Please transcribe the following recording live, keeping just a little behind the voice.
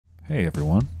Hey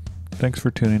everyone, thanks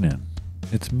for tuning in.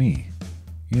 It's me,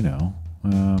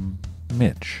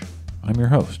 Mitch. I'm your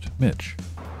host, Mitch.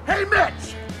 Hey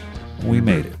Mitch! We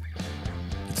made it.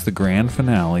 It's the grand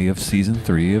finale of Season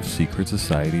 3 of Secret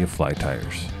Society of Fly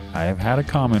Tires. I have had a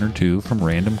comment or two from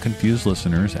random confused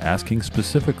listeners asking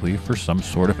specifically for some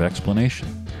sort of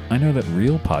explanation. I know that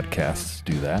real podcasts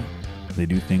do that. They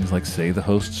do things like say the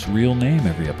host's real name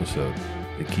every episode.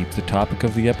 They keep the topic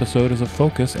of the episode as a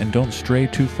focus and don't stray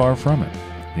too far from it.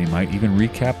 They might even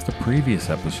recap the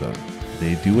previous episode.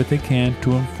 They do what they can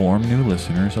to inform new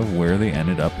listeners of where they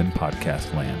ended up in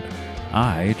podcast land.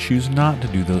 I choose not to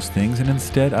do those things, and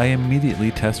instead I immediately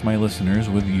test my listeners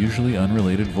with usually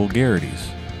unrelated vulgarities.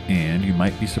 And you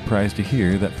might be surprised to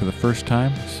hear that for the first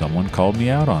time, someone called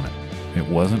me out on it. It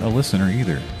wasn't a listener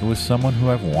either. It was someone who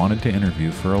I've wanted to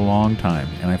interview for a long time,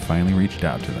 and I finally reached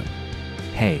out to them.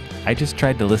 Hey, I just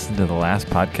tried to listen to the last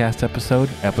podcast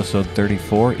episode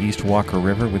 34, East Walker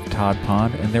River with Todd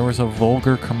Pond, and there was a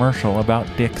vulgar commercial about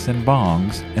dicks and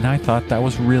bongs, and I thought that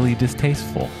was really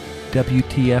distasteful.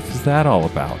 WTF is that all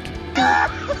about?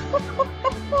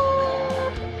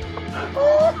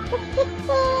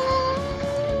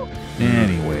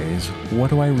 Anyways, what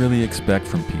do I really expect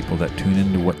from people that tune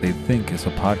into what they think is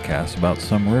a podcast about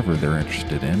some river they're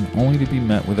interested in, only to be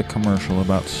met with a commercial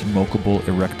about smokable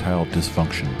erectile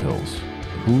dysfunction pills?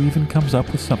 Who even comes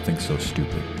up with something so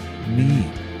stupid? Me.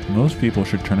 Most people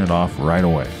should turn it off right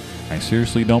away. I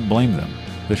seriously don't blame them.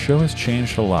 The show has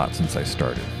changed a lot since I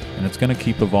started, and it's going to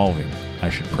keep evolving. I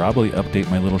should probably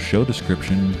update my little show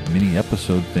description mini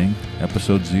episode thing,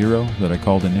 episode 0 that I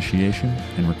called Initiation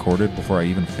and recorded before I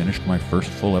even finished my first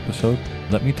full episode.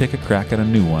 Let me take a crack at a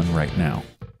new one right now.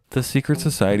 The Secret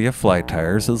Society of Fly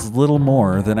Tires is little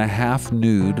more than a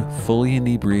half-nude, fully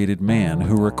inebriated man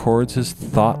who records his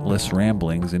thoughtless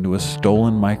ramblings into a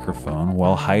stolen microphone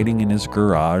while hiding in his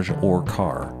garage or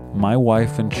car. My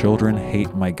wife and children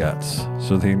hate my guts,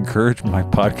 so they encourage my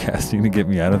podcasting to get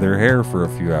me out of their hair for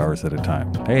a few hours at a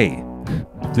time. Hey,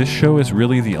 this show is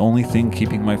really the only thing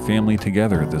keeping my family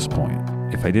together at this point.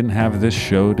 If I didn't have this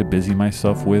show to busy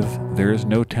myself with, there is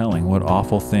no telling what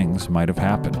awful things might have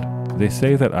happened. They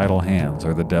say that idle hands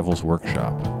are the devil's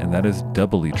workshop, and that is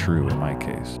doubly true in my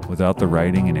case. Without the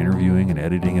writing and interviewing and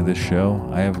editing of this show,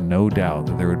 I have no doubt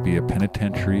that there would be a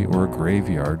penitentiary or a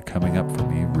graveyard coming up for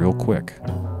me real quick.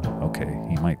 Okay,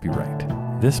 he might be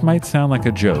right. This might sound like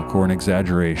a joke or an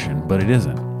exaggeration, but it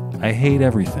isn't. I hate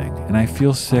everything, and I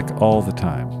feel sick all the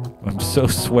time. I'm so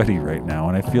sweaty right now,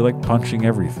 and I feel like punching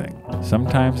everything.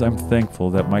 Sometimes I'm thankful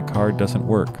that my car doesn't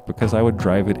work, because I would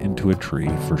drive it into a tree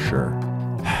for sure.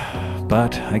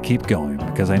 But I keep going,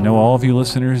 because I know all of you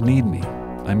listeners need me.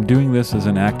 I'm doing this as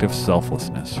an act of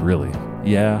selflessness, really.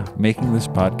 Yeah, making this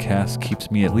podcast keeps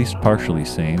me at least partially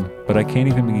sane, but I can't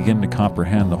even begin to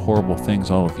comprehend the horrible things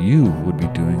all of you would be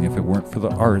doing if it weren't for the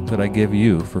art that I give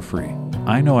you for free.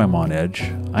 I know I'm on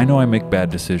edge. I know I make bad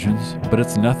decisions, but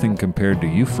it's nothing compared to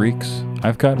you freaks.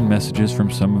 I've gotten messages from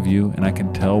some of you, and I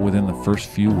can tell within the first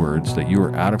few words that you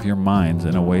are out of your minds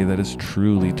in a way that is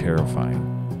truly terrifying.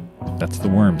 That's the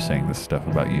worm saying this stuff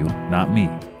about you, not me.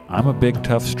 I'm a big,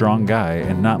 tough, strong guy,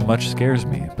 and not much scares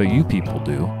me, but you people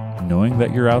do. Knowing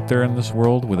that you're out there in this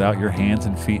world without your hands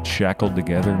and feet shackled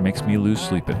together makes me lose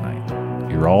sleep at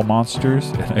night. You're all monsters,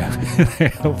 and I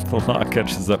hope the law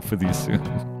catches up with you soon.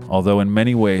 Although in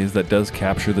many ways that does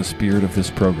capture the spirit of this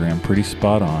program pretty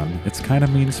spot on, it's kind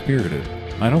of mean-spirited.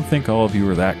 I don't think all of you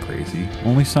are that crazy,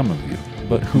 only some of you.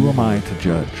 But who am I to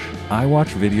judge? I watch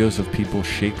videos of people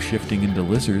shape-shifting into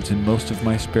lizards in most of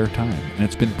my spare time, and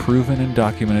it's been proven and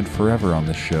documented forever on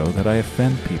this show that I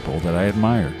offend people that I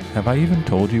admire. Have I even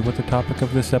told you what the topic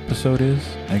of this episode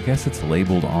is? I guess it's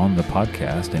labeled on the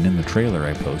podcast and in the trailer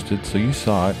I posted, so you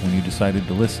saw it when you decided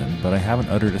to listen, but I haven't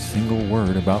uttered a single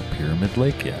word about Pyramid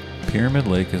Lake yet. Pyramid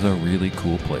Lake is a really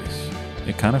cool place.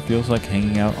 It kind of feels like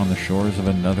hanging out on the shores of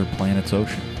another planet's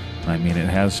ocean. I mean, it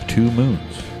has 2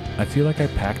 moons. I feel like I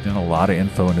packed in a lot of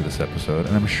info into this episode,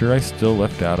 and I'm sure I still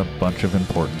left out a bunch of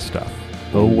important stuff.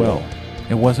 Oh well,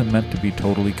 it wasn't meant to be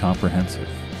totally comprehensive.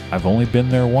 I've only been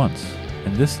there once,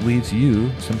 and this leaves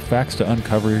you some facts to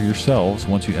uncover yourselves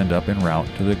once you end up en route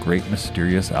to the great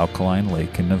mysterious alkaline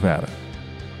lake in Nevada.